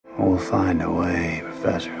We'll find a way,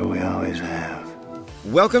 Professor, we always have.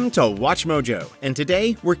 Welcome to WatchMojo, and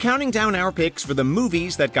today we're counting down our picks for the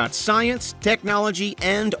movies that got science, technology,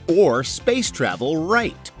 and/or space travel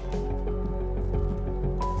right.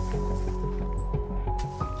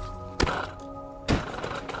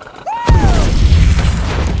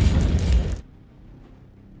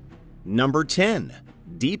 Number 10,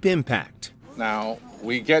 Deep Impact. Now,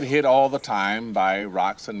 we get hit all the time by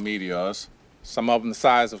rocks and meteors, some of them the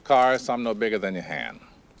size of cars, some no bigger than your hand.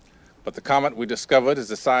 But the comet we discovered is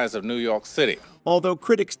the size of New York City. Although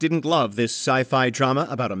critics didn't love this sci-fi drama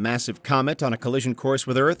about a massive comet on a collision course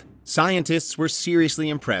with Earth, scientists were seriously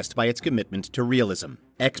impressed by its commitment to realism.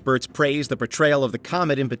 Experts praised the portrayal of the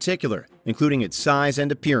comet in particular, including its size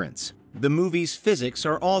and appearance. The movie's physics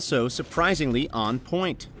are also surprisingly on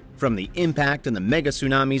point, from the impact and the mega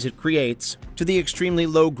tsunamis it creates to the extremely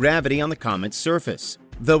low gravity on the comet's surface.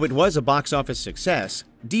 Though it was a box office success,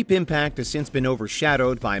 Deep Impact has since been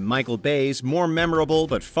overshadowed by Michael Bay's more memorable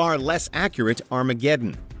but far less accurate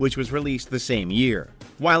Armageddon, which was released the same year.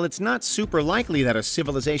 While it's not super likely that a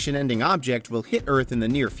civilization-ending object will hit Earth in the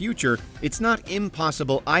near future, it's not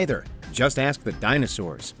impossible either. Just ask the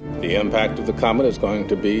dinosaurs. The impact of the comet is going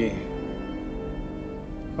to be,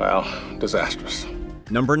 well, disastrous.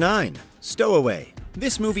 Number 9, Stowaway.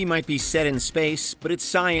 This movie might be set in space, but its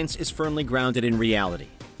science is firmly grounded in reality.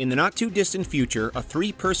 In the not-too-distant future, a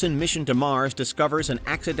 3-person mission to Mars discovers an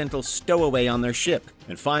accidental stowaway on their ship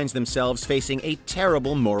and finds themselves facing a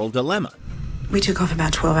terrible moral dilemma. We took off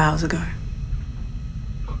about 12 hours ago.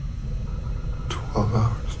 12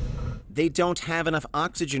 hours? They don't have enough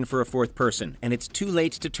oxygen for a 4th person, and it's too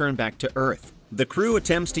late to turn back to Earth. The crew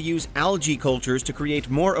attempts to use algae cultures to create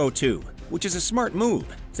more O2, which is a smart move,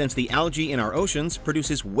 since the algae in our oceans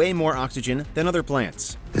produces way more oxygen than other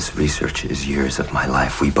plants. This research is years of my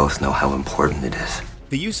life. We both know how important it is.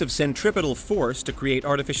 The use of centripetal force to create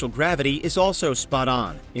artificial gravity is also spot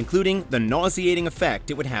on, including the nauseating effect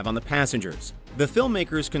it would have on the passengers. The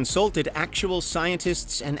filmmakers consulted actual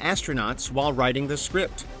scientists and astronauts while writing the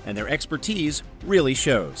script, and their expertise really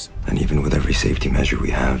shows. And even with every safety measure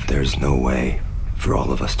we have, there's no way for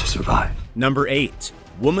all of us to survive. Number 8,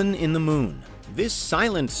 Woman in the Moon. This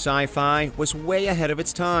silent sci-fi was way ahead of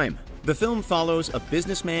its time. The film follows a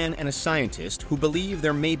businessman and a scientist who believe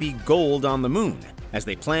there may be gold on the moon, as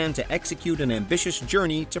they plan to execute an ambitious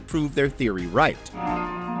journey to prove their theory right.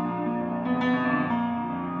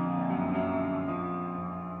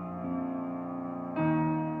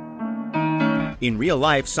 In real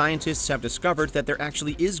life, scientists have discovered that there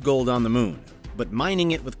actually is gold on the moon, but mining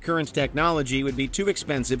it with current technology would be too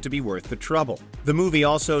expensive to be worth the trouble. The movie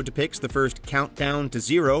also depicts the first countdown to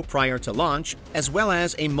zero prior to launch, as well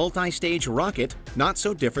as a multi-stage rocket not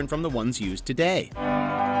so different from the ones used today.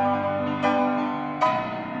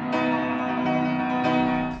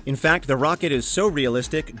 In fact, the rocket is so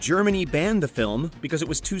realistic, Germany banned the film because it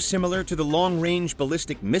was too similar to the long-range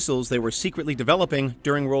ballistic missiles they were secretly developing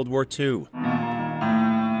during World War II.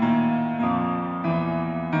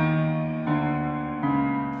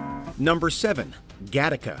 Number 7,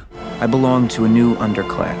 Gattaca. I belong to a new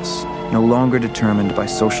underclass, no longer determined by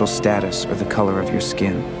social status or the color of your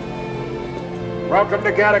skin. Welcome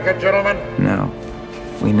to Gattaca, gentlemen. No,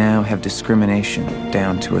 we now have discrimination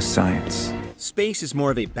down to a science. Space is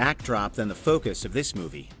more of a backdrop than the focus of this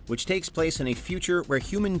movie, which takes place in a future where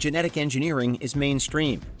human genetic engineering is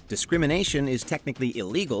mainstream. Discrimination is technically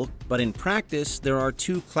illegal, but in practice there are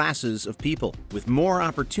 2 classes of people, with more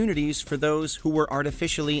opportunities for those who were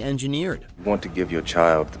artificially engineered. We want to give your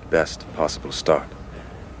child the best possible start.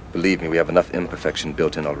 Believe me, we have enough imperfection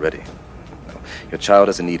built in already. Your child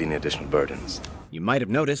doesn't need any additional burdens. You might have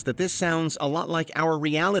noticed that this sounds a lot like our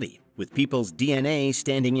reality, with people's DNA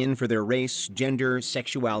standing in for their race, gender,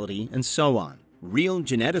 sexuality, and so on. Real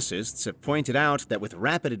geneticists have pointed out that with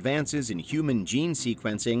rapid advances in human gene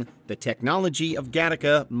sequencing, the technology of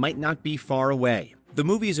Gattaca might not be far away. The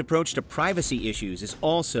movie's approach to privacy issues is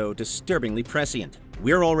also disturbingly prescient.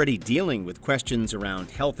 We're already dealing with questions around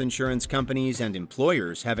health insurance companies and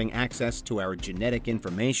employers having access to our genetic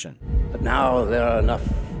information. But now there are enough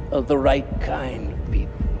of the right kind of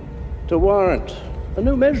people to warrant a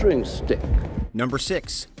new measuring stick. Number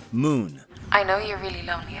 6, Moon. I know you're really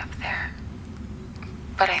lonely up there,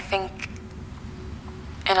 but I think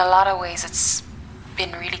in a lot of ways it's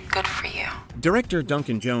been really good for you. Director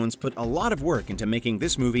Duncan Jones put a lot of work into making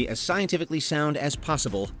this movie as scientifically sound as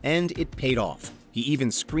possible, and it paid off. He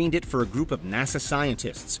even screened it for a group of NASA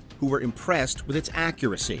scientists who were impressed with its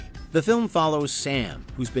accuracy. The film follows Sam,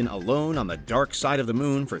 who's been alone on the dark side of the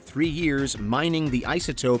moon for 3 years mining the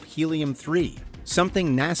isotope helium-3.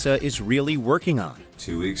 something NASA is really working on.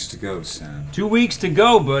 2 weeks to go, Sam. 2 weeks to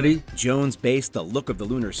go, buddy. Jones based the look of the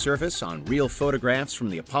lunar surface on real photographs from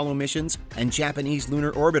the Apollo missions and Japanese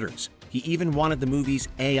lunar orbiters. He even wanted the movie's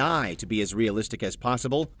AI to be as realistic as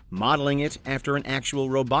possible, modeling it after an actual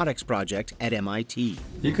robotics project at MIT.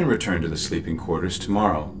 You can return to the sleeping quarters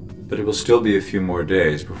tomorrow, but it will still be a few more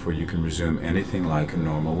days before you can resume anything like a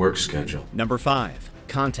normal work schedule. Number 5.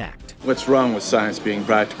 Contact. What's wrong with science being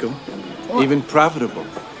practical? Even profitable?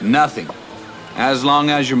 Nothing. As long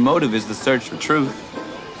as your motive is the search for truth,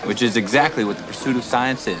 which is exactly what the pursuit of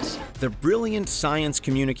science is. The brilliant science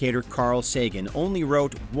communicator Carl Sagan only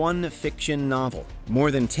wrote one fiction novel. More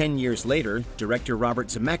than 10 years later, director Robert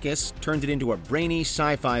Zemeckis turned it into a brainy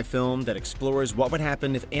sci-fi film that explores what would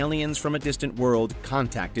happen if aliens from a distant world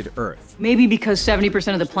contacted Earth. Maybe because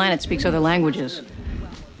 70% of the planet speaks other languages.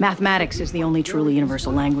 Mathematics is the only truly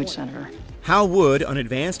universal language, Senator. How would an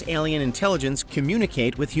advanced alien intelligence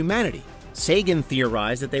communicate with humanity? Sagan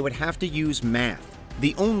theorized that they would have to use math,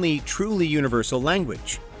 the only truly universal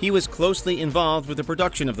language. He was closely involved with the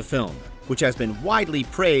production of the film, which has been widely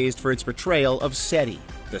praised for its portrayal of SETI,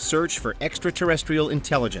 the search for extraterrestrial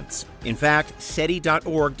intelligence. In fact,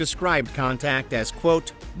 SETI.org described Contact as,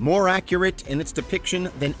 quote, more accurate in its depiction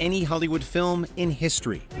than any Hollywood film in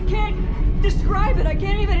history. I can't describe it. I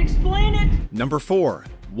can't even explain it. Number 4.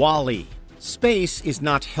 WALL-E. Space is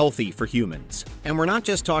not healthy for humans. And we're not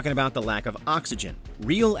just talking about the lack of oxygen.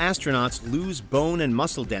 Real astronauts lose bone and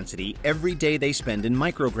muscle density every day they spend in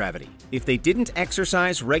microgravity. If they didn't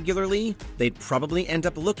exercise regularly, they'd probably end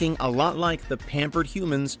up looking a lot like the pampered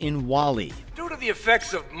humans in WALL-E. Due to the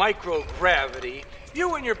effects of microgravity,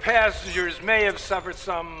 you and your passengers may have suffered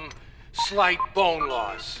some slight bone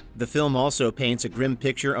loss. The film also paints a grim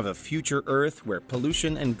picture of a future Earth where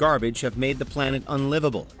pollution and garbage have made the planet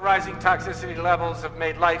unlivable. Rising toxicity levels have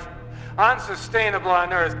made life unsustainable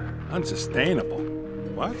on Earth. Unsustainable?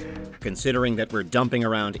 What? Considering that we're dumping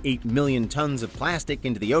around 8 million tons of plastic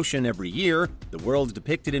into the ocean every year, the world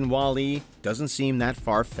depicted in WALL-E doesn't seem that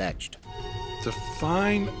far-fetched.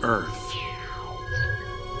 Define Earth.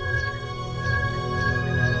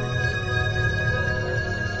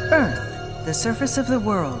 Earth, the surface of the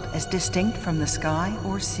world as distinct from the sky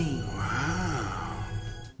or sea. Wow.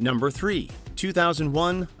 Number 3.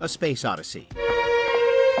 2001: A Space Odyssey.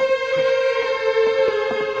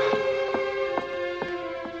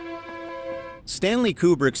 Stanley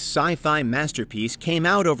Kubrick's sci-fi masterpiece came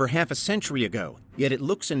out over half a century ago, yet it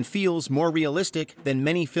looks and feels more realistic than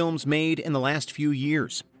many films made in the last few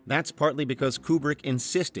years. That's partly because Kubrick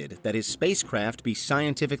insisted that his spacecraft be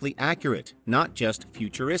scientifically accurate, not just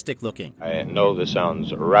futuristic looking. I know this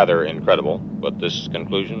sounds rather incredible, but this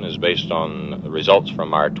conclusion is based on the results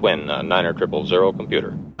from our twin 90000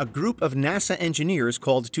 computer. A group of NASA engineers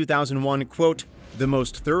called 2001, quote, the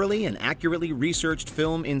most thoroughly and accurately researched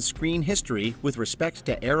film in screen history with respect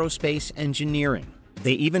to aerospace engineering.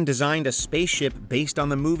 They even designed a spaceship based on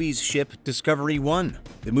the movie's ship Discovery 1.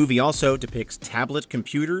 The movie also depicts tablet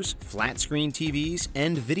computers, flat-screen TVs,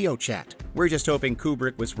 and video chat. We're just hoping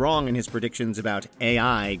Kubrick was wrong in his predictions about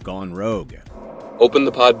AI gone rogue. Open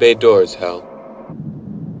the pod bay doors, Hal.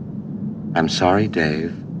 I'm sorry,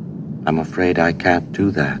 Dave. I'm afraid I can't do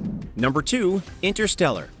that. Number 2,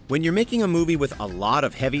 Interstellar. When you're making a movie with a lot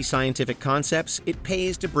of heavy scientific concepts, it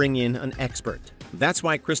pays to bring in an expert. That's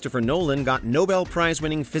why Christopher Nolan got Nobel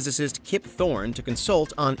Prize-winning physicist Kip Thorne to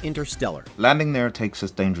consult on Interstellar. Landing there takes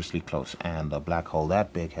us dangerously close, and a black hole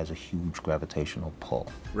that big has a huge gravitational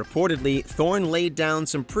pull. Reportedly, Thorne laid down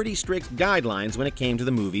some pretty strict guidelines when it came to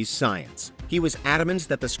the movie's science. He was adamant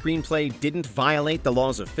that the screenplay didn't violate the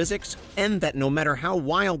laws of physics, and that no matter how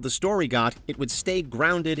wild the story got, it would stay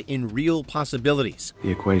grounded in real possibilities.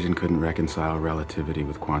 The equation couldn't reconcile relativity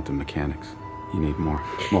with quantum mechanics. You need more.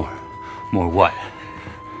 More what?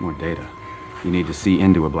 More data. You need to see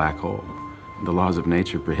into a black hole. The laws of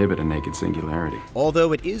nature prohibit a naked singularity.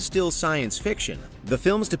 Although it is still science fiction, the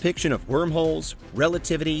film's depiction of wormholes,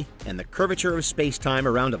 relativity, and the curvature of space-time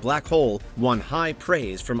around a black hole won high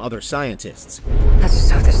praise from other scientists. Let's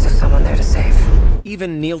just hope there's still someone there to save.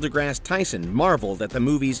 Even Neil deGrasse Tyson marveled at the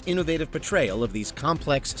movie's innovative portrayal of these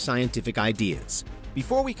complex scientific ideas.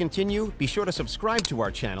 Before we continue, be sure to subscribe to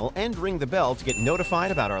our channel and ring the bell to get notified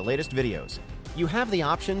about our latest videos. You have the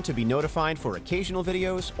option to be notified for occasional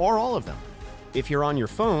videos or all of them. If you're on your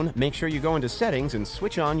phone, make sure you go into Settings and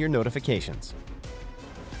switch on your notifications.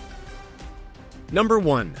 Number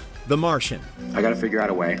 1. The Martian. I gotta figure out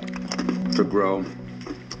a way to grow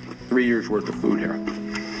 3 years worth of food here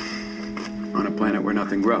on a planet where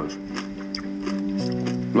nothing grows.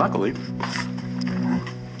 Luckily,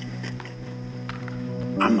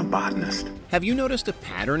 I'm a botanist. Have you noticed a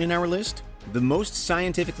pattern in our list? The most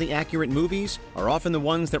scientifically accurate movies are often the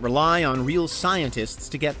ones that rely on real scientists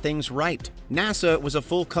to get things right. NASA was a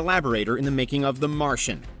full collaborator in the making of The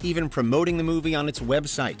Martian, even promoting the movie on its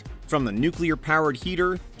website. From the nuclear-powered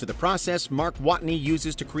heater to the process Mark Watney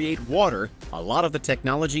uses to create water, a lot of the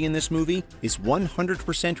technology in this movie is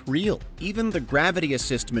 100% real. Even the gravity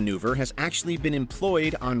assist maneuver has actually been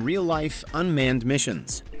employed on real-life unmanned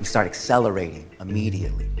missions. We start accelerating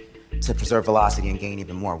immediately to preserve velocity and gain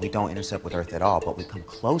even more. We don't intercept with Earth at all, but we come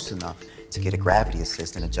close enough to get a gravity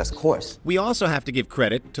assist and adjust course. We also have to give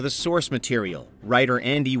credit to the source material. Writer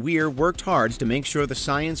Andy Weir worked hard to make sure the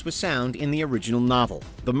science was sound in the original novel.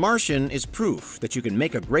 The Martian is proof that you can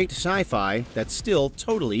make a great sci-fi that's still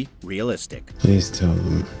totally realistic. Please tell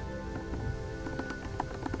them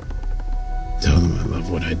I love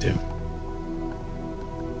what I do.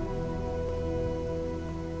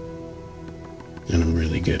 And I'm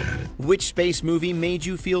really good at it. Which space movie made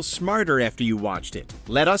you feel smarter after you watched it?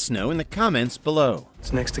 Let us know in the comments below.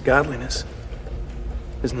 It's next to godliness.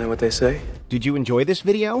 Isn't that what they say? Did you enjoy this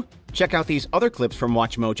video? Check out these other clips from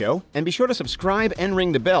WatchMojo, and be sure to subscribe and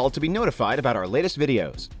ring the bell to be notified about our latest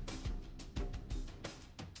videos.